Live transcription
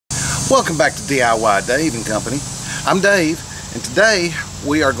Welcome back to DIY Dave and Company. I'm Dave, and today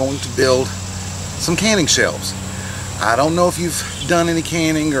we are going to build some canning shelves. I don't know if you've done any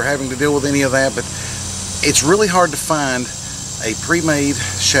canning or having to deal with any of that, but it's really hard to find a pre-made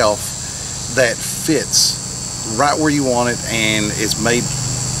shelf that fits right where you want it and is made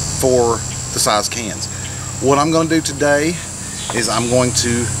for the size cans. What I'm going to do today is I'm going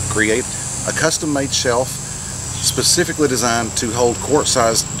to create a custom-made shelf specifically designed to hold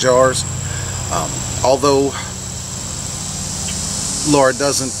quart-sized jars. Although Laura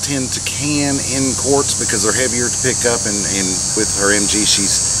doesn't tend to can in quarts because they're heavier to pick up, and with her MG she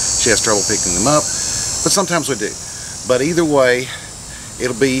has trouble picking them up, but sometimes we do. But either way,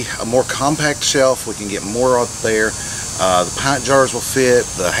 it'll be a more compact shelf. We can get more up there. The pint jars will fit,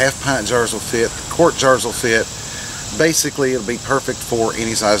 the half pint jars will fit, the quart jars will fit. Basically, it'll be perfect for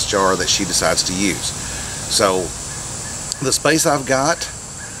any size jar that she decides to use. So the space I've got,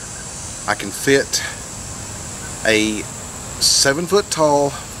 I can fit a 7-foot tall,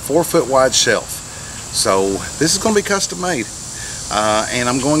 4-foot wide shelf. So this is going to be custom made, and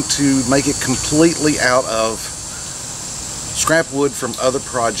I'm going to make it completely out of scrap wood from other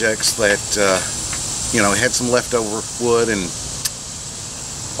projects that had some leftover wood, and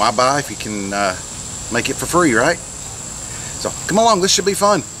why buy if you can make it for free, right? So come along, this should be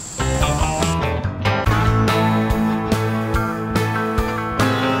fun.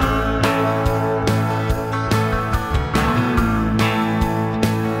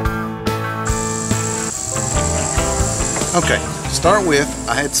 Okay, to start with,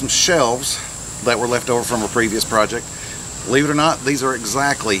 I had some shelves that were left over from a previous project. Believe it or not, these are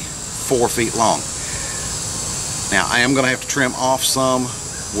exactly 4 feet long. Now, I am going to have to trim off some.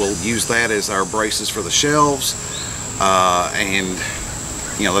 We'll use that as our braces for the shelves, and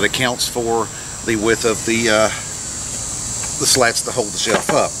that accounts for the width of the slats to hold the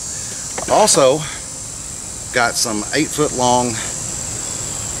shelf up. I've also got some 8-foot long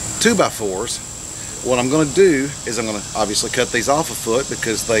 2x4s. What I'm going to do is I'm going to obviously cut these off a foot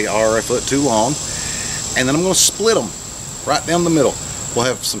because they are a foot too long, and then I'm going to split them right down the middle. We'll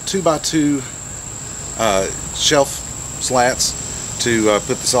have some 2x2 shelf slats to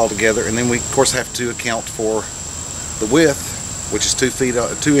put this all together, and then we of course have to account for the width, which is 2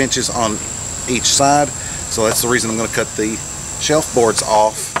 inches on each side. So that's the reason I'm going to cut the shelf boards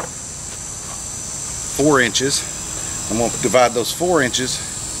off 4 inches. I'm going to divide those 4 inches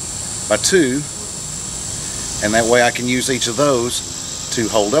by 2, and that way I can use each of those to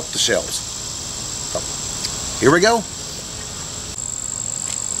hold up the shelves. So, here we go.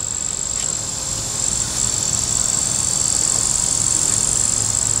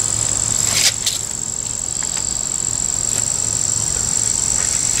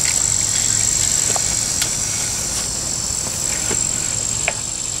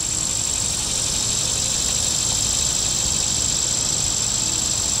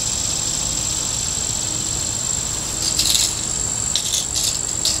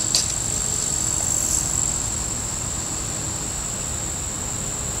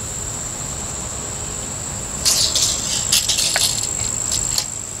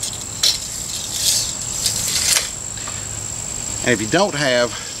 And if you don't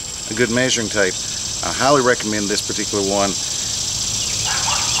have a good measuring tape, I highly recommend this particular one.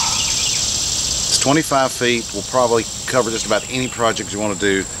 It's 25 feet, will probably cover just about any project you want to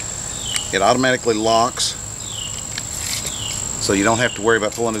do. It automatically locks, so you don't have to worry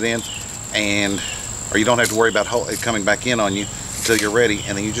about pulling it in, or you don't have to worry about it coming back in on you until you're ready,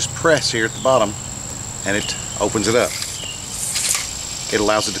 and then you just press here at the bottom and it opens it up. It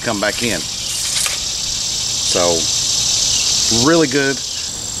allows it to come back in. So really good.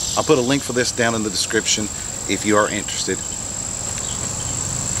 I'll put a link for this down in the description if you are interested.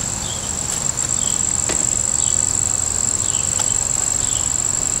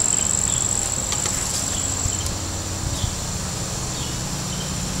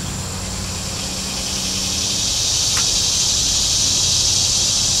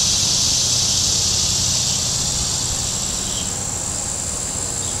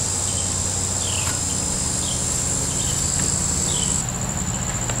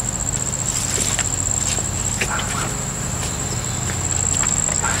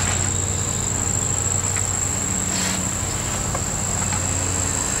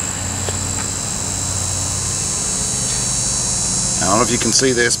 I don't know if you can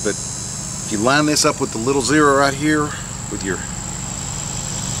see this, but if you line this up with the little 0 right here with your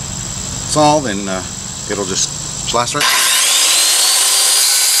saw, then it'll just slice right through.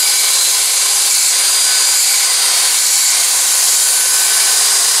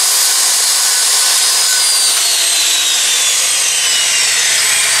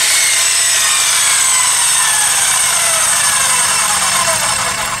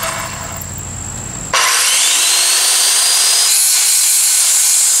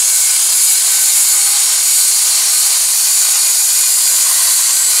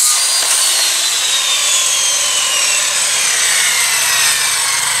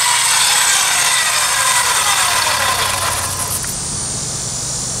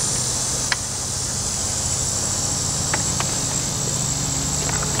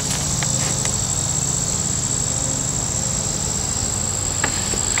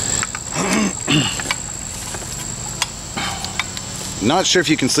 Not sure if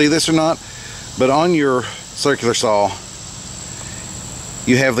you can see this or not, but on your circular saw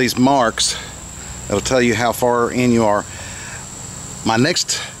you have these marks that'll tell you how far in you are. My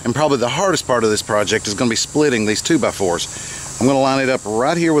next and probably the hardest part of this project is going to be splitting these 2x4s. I'm going to line it up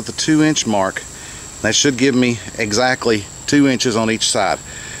right here with the 2-inch mark. That should give me exactly 2 inches on each side.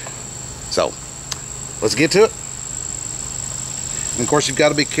 So let's get to it. And of course you've got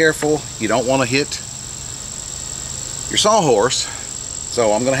to be careful. You don't want to hit your sawhorse.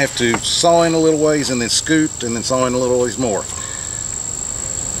 So I'm going to have to saw in a little ways and then scoot and then saw in a little ways more.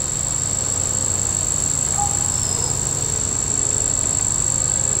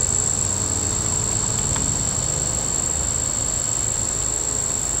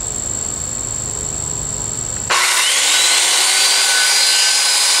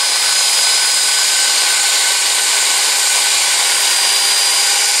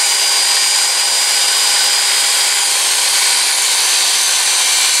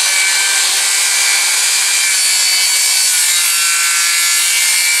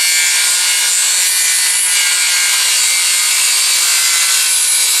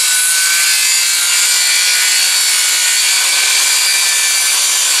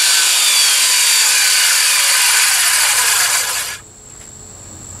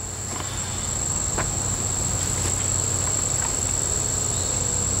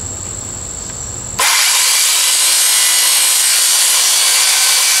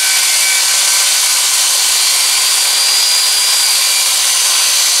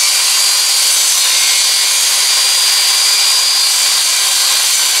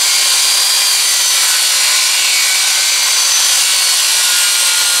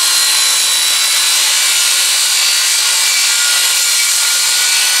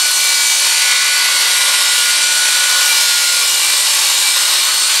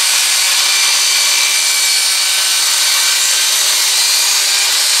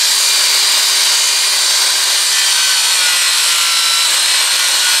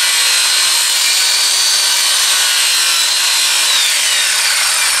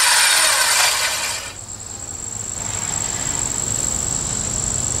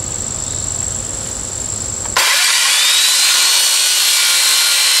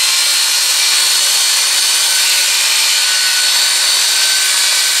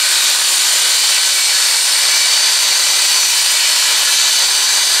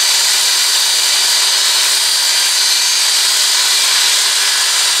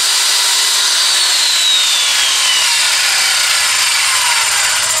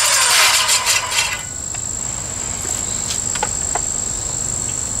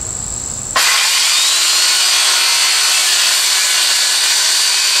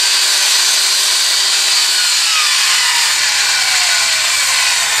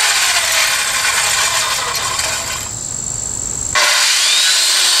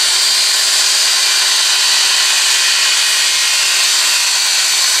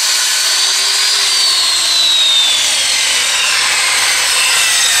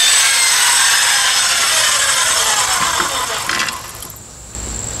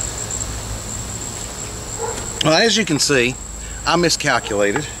 Well, as you can see, I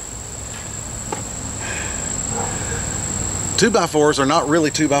miscalculated. 2x4s are not really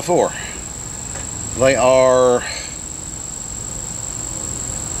 2x4. They are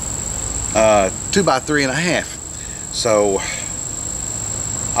 2x3.5. So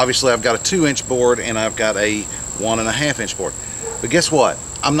obviously I've got a 2-inch board and I've got a 1.5-inch board. But guess what?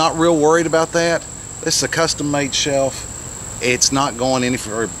 I'm not real worried about that. This is a custom-made shelf. It's not going in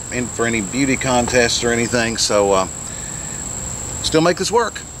for any beauty contests or anything, so still make this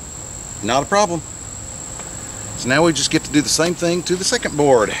work. Not a problem. So now we just get to do the same thing to the second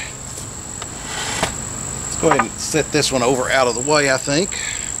board. Let's go ahead and set this one over out of the way, I think.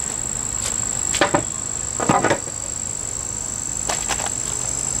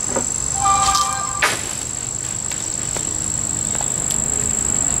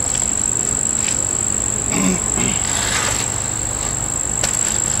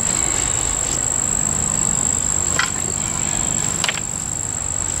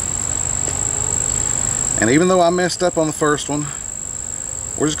 And even though I messed up on the first one,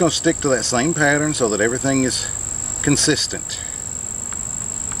 we're just going to stick to that same pattern so that everything is consistent.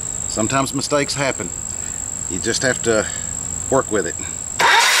 Sometimes mistakes happen. You just have to work with it.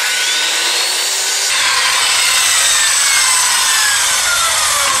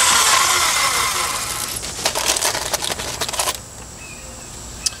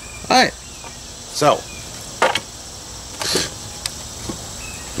 Alright, so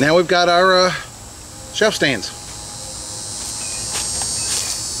now we've got our shelf stands.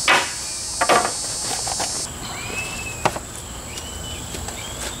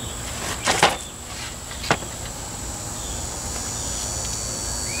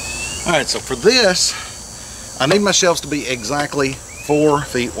 Alright, so for this, I need my shelves to be exactly 4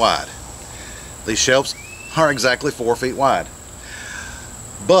 feet wide. These shelves are exactly 4 feet wide.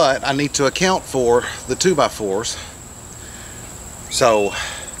 But I need to account for the 2x4s. So,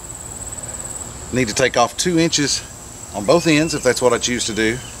 I need to take off 2 inches on both ends if that's what I choose to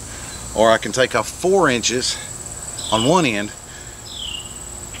do. Or I can take off 4 inches on one end.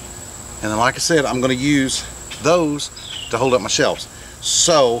 And then, like I said, I'm going to use those to hold up my shelves.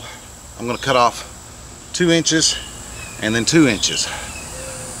 So, I'm going to cut off 2 inches and then 2 inches.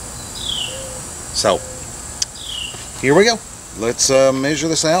 So, here we go. Let's measure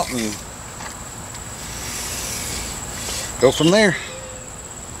this out and go from there.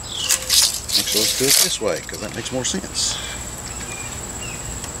 Actually, let's do it this way because that makes more sense.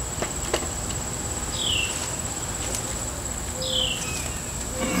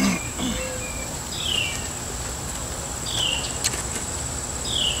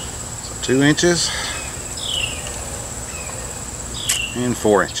 So 2 inches and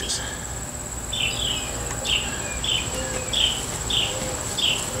 4 inches.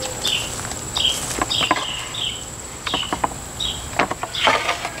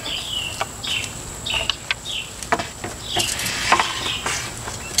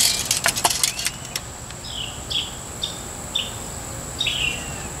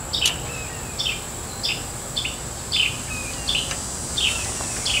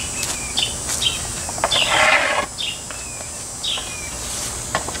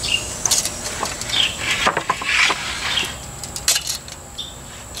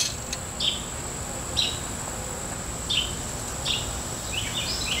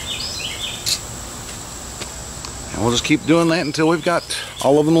 We'll just keep doing that until we've got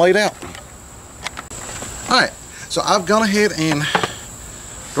all of them laid out. Alright, so I've gone ahead and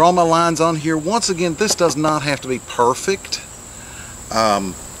drawn my lines on here. Once again, this does not have to be perfect.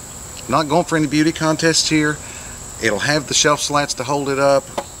 Not going for any beauty contests here. It'll have the shelf slats to hold it up.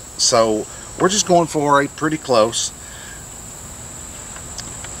 So we're just going for a pretty close.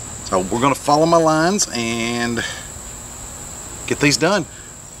 So we're going to follow my lines and get these done.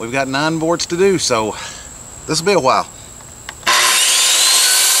 We've got 9 boards to do, so this will be a while.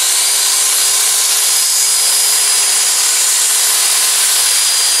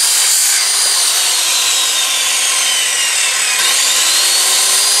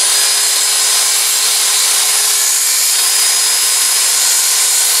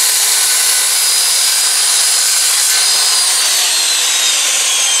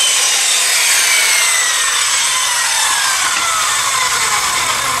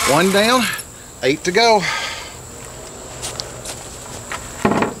 One down, 8 to go.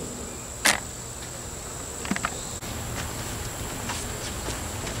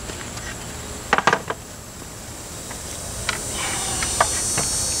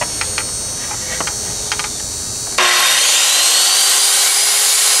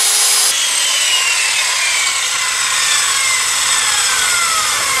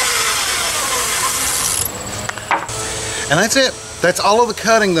 And that's it. That's all of the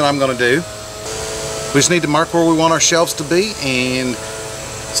cutting that I'm going to do. We just need to mark where we want our shelves to be and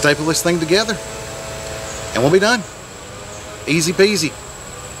staple this thing together. And we'll be done. Easy peasy.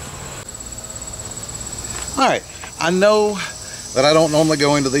 Alright, I know that I don't normally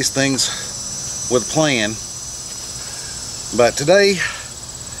go into these things with a plan, but today,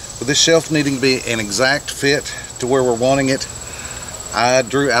 with this shelf needing to be an exact fit to where we're wanting it, I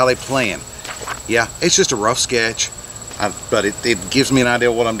drew out a plan. Yeah, it's just a rough sketch. But it gives me an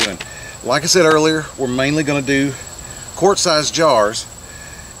idea of what I'm doing. Like I said earlier, we're mainly going to do quart-sized jars,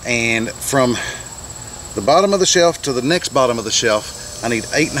 and from the bottom of the shelf to the next bottom of the shelf, I need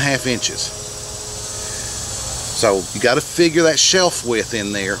 8.5 inches. So you got to figure that shelf width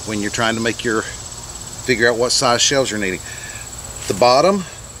in there when you're trying to figure out what size shelves you're needing. The bottom,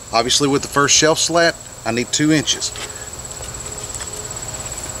 obviously with the first shelf slat, I need 2 inches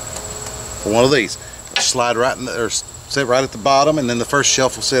for one of these. Slide right in or sit right at the bottom, and then the first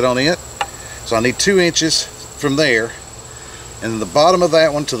shelf will sit on it. So I need 2 inches from there, and then the bottom of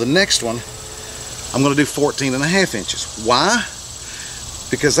that one to the next one, I'm going to do 14.5 inches. Why?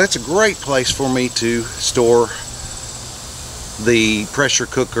 Because that's a great place for me to store the pressure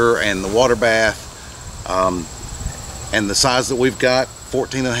cooker and the water bath, and the size that we've got,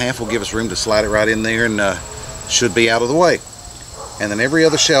 14.5, will give us room to slide it right in there, and should be out of the way. And then every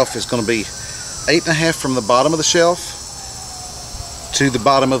other shelf is going to be 8.5 from the bottom of the shelf to the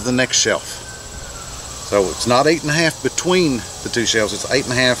bottom of the next shelf. So it's not 8.5 between the two shelves, it's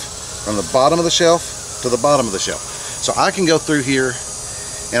 8.5 from the bottom of the shelf to the bottom of the shelf. So I can go through here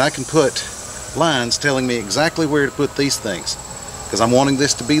and I can put lines telling me exactly where to put these things. because I'm wanting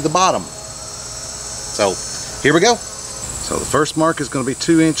this to be the bottom. So here we go. So the first mark is going to be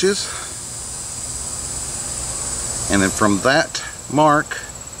 2 inches, and then from that mark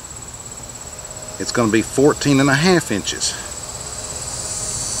it's going to be 14.5 inches,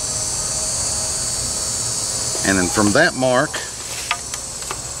 and then from that mark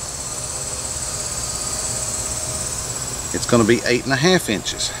it's going to be 8.5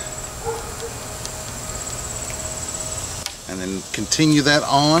 inches, and then continue that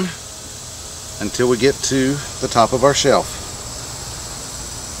on until we get to the top of our shelf.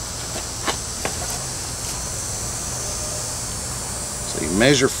 So you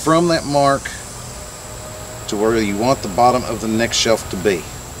measure from that mark to where you want the bottom of the next shelf to be.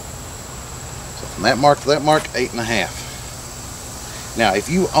 So from that mark to that mark, 8.5. Now if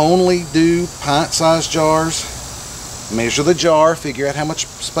you only do pint-sized jars, measure the jar, figure out how much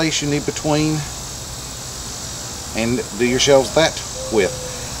space you need between, and do your shelves that width.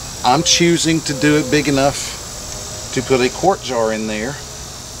 I'm choosing to do it big enough to put a quart jar in there,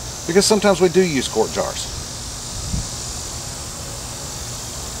 because sometimes we do use quart jars.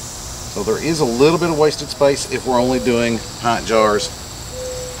 So there is a little bit of wasted space if we're only doing pint jars,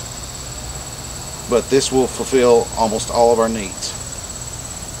 but this will fulfill almost all of our needs.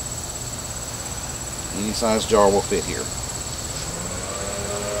 Any size jar will fit here.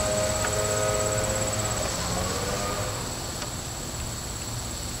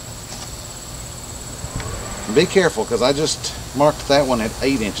 Be careful, because I just marked that one at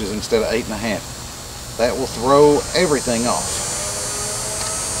 8 inches instead of 8.5. That will throw everything off.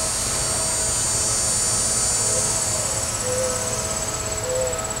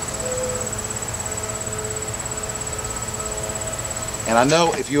 And I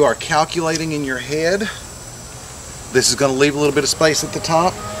know if you are calculating in your head, this is going to leave a little bit of space at the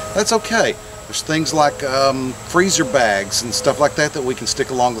top. That's okay. There's things like freezer bags and stuff like that that we can stick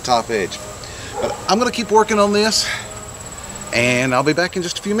along the top edge. But I'm going to keep working on this, and I'll be back in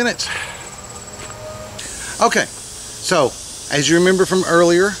just a few minutes. Okay, so as you remember from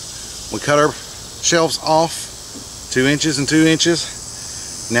earlier, we cut our shelves off 2 inches and 2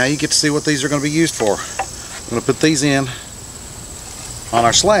 inches. Now you get to see what these are going to be used for. I'm going to put these in on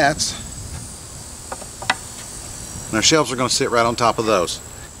our slats, and our shelves are going to sit right on top of those.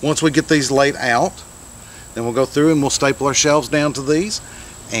 Once we get these laid out, then we'll go through and we'll staple our shelves down to these,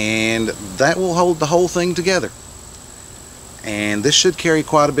 and that will hold the whole thing together. And this should carry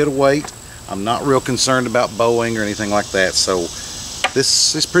quite a bit of weight. I'm not real concerned about bowing or anything like that, so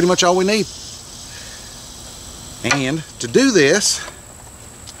this is pretty much all we need. And to do this,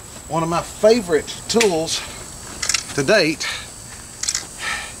 one of my favorite tools to date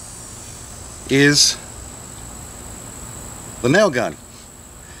is the nail gun.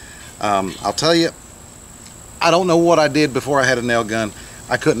 I'll tell you, I don't know what I did before I had a nail gun.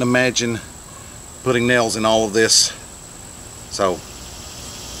 I couldn't imagine putting nails in all of this. So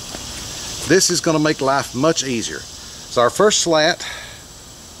this is going to make life much easier. So our first slat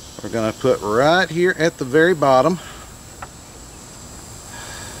we're going to put right here at the very bottom.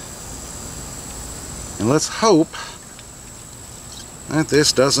 And let's hope that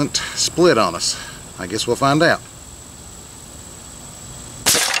this doesn't split on us. I guess we'll find out.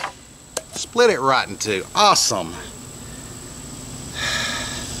 Split it right in two. Awesome.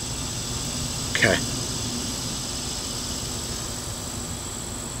 Okay.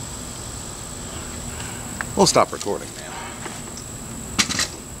 We'll stop recording now.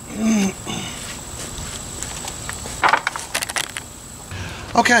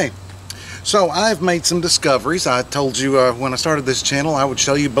 Okay, so I've made some discoveries. I told you when I started this channel I would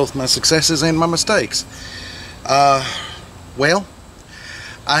show you both my successes and my mistakes. Well,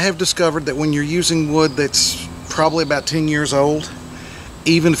 I have discovered that when you're using wood that's probably about 10 years old,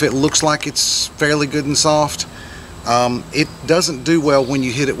 even if it looks like it's fairly good and soft, it doesn't do well when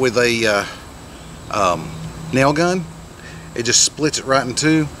you hit it with a nail gun. It just splits it right in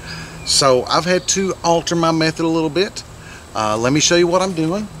two. So I've had to alter my method a little bit. Let me show you what I'm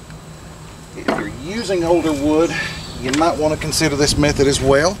doing. If you're using older wood, you might want to consider this method as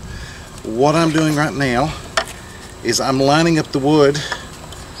well. What I'm doing right now is I'm lining up the wood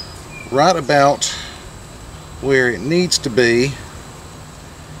right about where it needs to be,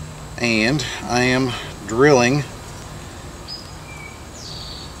 and I am drilling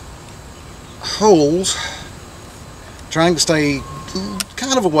holes, trying to stay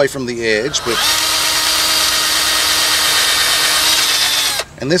kind of away from the edge, but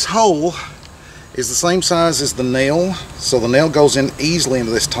and this hole is the same size as the nail, so the nail goes in easily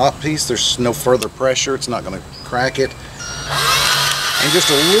into this top piece. There's no further pressure, it's not going to crack it, and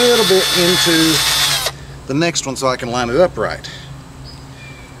just a little bit into the next one so I can line it up right.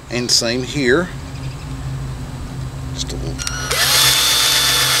 And same here. Just a little.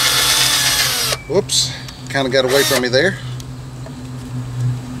 Whoops, kind of got away from me there.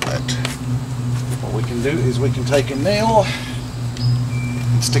 But what we can do is we can take a nail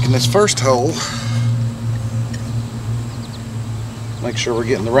and stick in this first hole. Make sure we're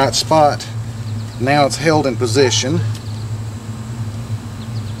getting the right spot. Now it's held in position.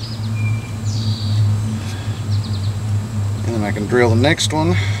 And then I can drill the next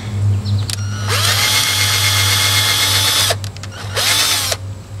one.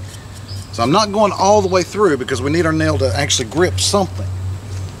 So I'm not going all the way through because we need our nail to actually grip something.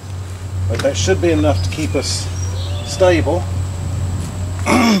 But that should be enough to keep us stable.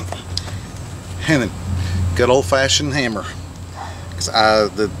 And then good old-fashioned hammer. Because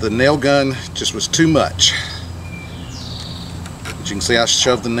the nail gun just was too much. As you can see, I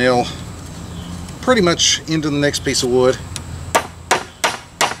shoved the nail pretty much into the next piece of wood.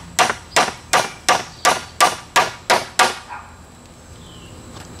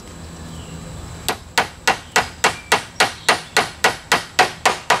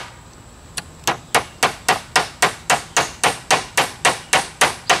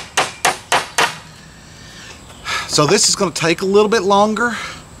 So this is going to take a little bit longer,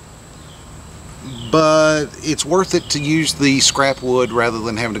 but it's worth it to use the scrap wood rather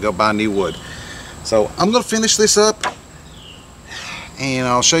than having to go buy new wood. So I'm going to finish this up and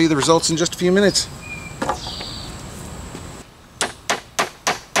I'll show you the results in just a few minutes.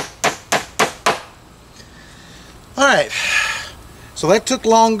 Alright, so that took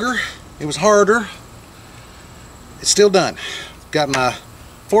longer, it was harder, it's still done. Got my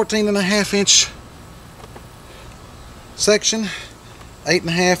 14.5 inch section,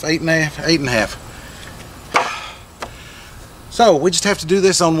 8.5, 8.5, 8.5. So we just have to do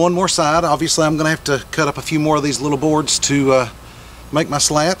this on one more side. Obviously I'm going to have to cut up a few more of these little boards to make my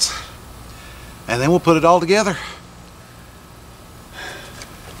slats, and then we'll put it all together.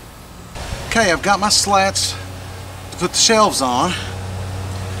 Okay, I've got my slats to put the shelves on,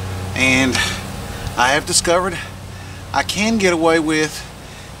 and I have discovered I can get away with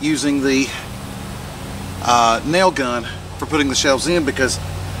using the nail gun for putting the shelves in, because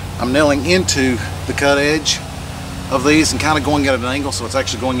I'm nailing into the cut edge of these and kind of going at an angle, so it's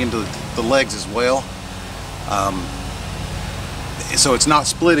actually going into the legs as well. So it's not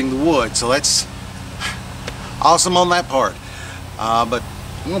splitting the wood, so that's awesome on that part. But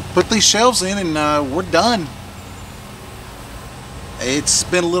I'm going to put these shelves in and we're done. It's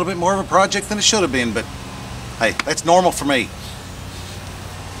been a little bit more of a project than it should have been, but hey, that's normal for me.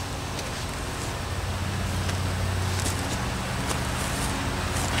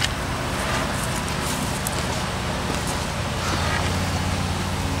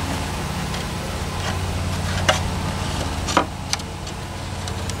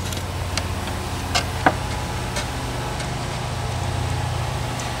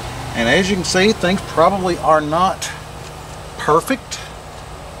 And as you can see, things probably are not perfect.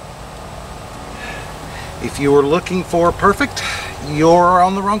 If you were looking for perfect, you're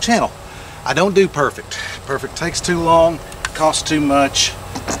on the wrong channel. I don't do perfect. Perfect takes too long, costs too much.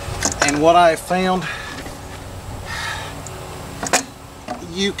 And what I have found,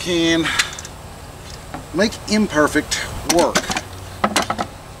 you can make imperfect work.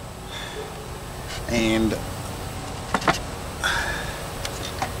 And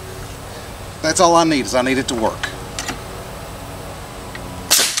that's all I need, is I need it to work.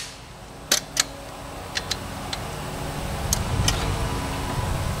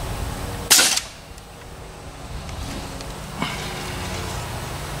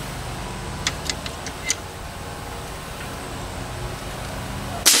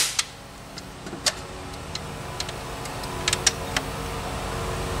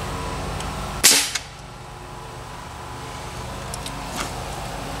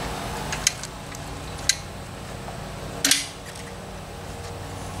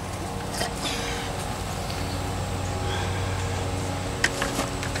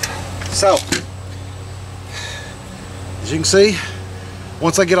 So, as you can see,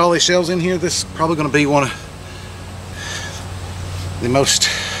 once I get all these shelves in here, this is probably going to be one of the most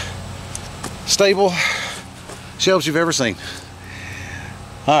stable shelves you've ever seen.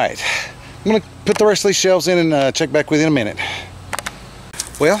 Alright, I'm going to put the rest of these shelves in and check back with you in a minute.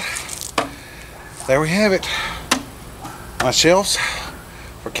 Well, there we have it. My shelves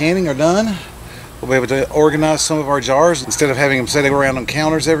for canning are done. We'll be able to organize some of our jars. Instead of having them sitting around on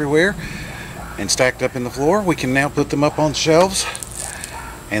counters everywhere and stacked up in the floor, we can now put them up on shelves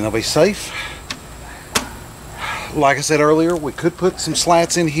and they'll be safe. Like I said earlier, we could put some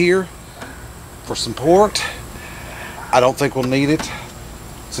slats in here for support. I don't think we'll need it.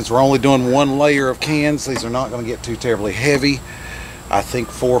 Since we're only doing one layer of cans, these are not going to get too terribly heavy. I think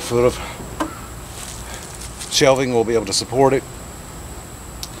 4 foot of shelving will be able to support it.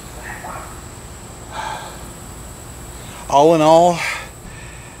 All in all,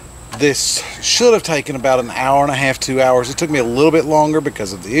 this should have taken about an hour and a half, 2 hours. It took me a little bit longer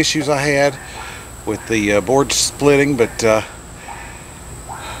because of the issues I had with the board splitting, but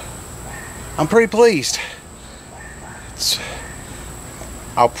I'm pretty pleased.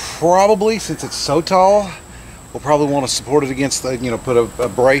 I'll probably, since it's so tall, we'll probably want to support it against the, put a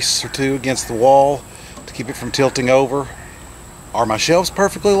brace or two against the wall to keep it from tilting over. Are my shelves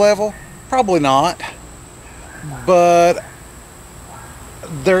perfectly level? Probably not, but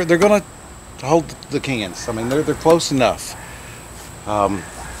they're gonna hold the cans. I mean, they're close enough. Are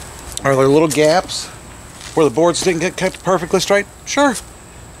there little gaps where the boards didn't get kept perfectly straight? Sure,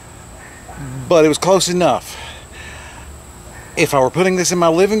 but it was close enough. If I were putting this in my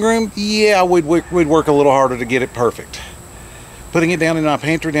living room, yeah, we'd work a little harder to get it perfect. Putting it down in my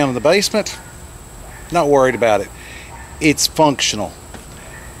pantry down in the basement, not worried about it. It's functional,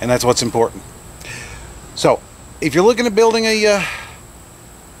 and that's what's important. So, if you're looking at building a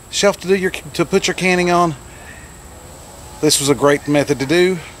shelf to put your canning on, this was a great method to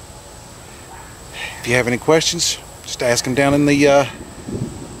do. If you have any questions, just ask them down in the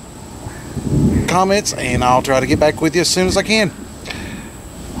comments, and I'll try to get back with you as soon as I can.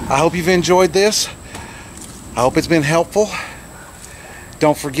 I hope you've enjoyed this. I hope it's been helpful.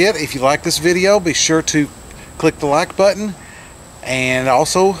 Don't forget, if you like this video, be sure to click the like button and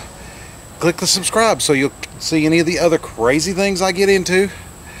also click the subscribe so you'll see any of the other crazy things I get into,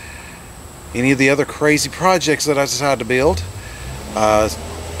 any of the other crazy projects that I decide to build.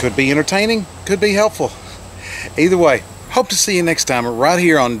 Could be entertaining, could be helpful. Either way, hope to see you next time right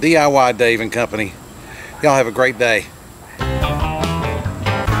here on DIY Dave and Company. Y'all have a great day.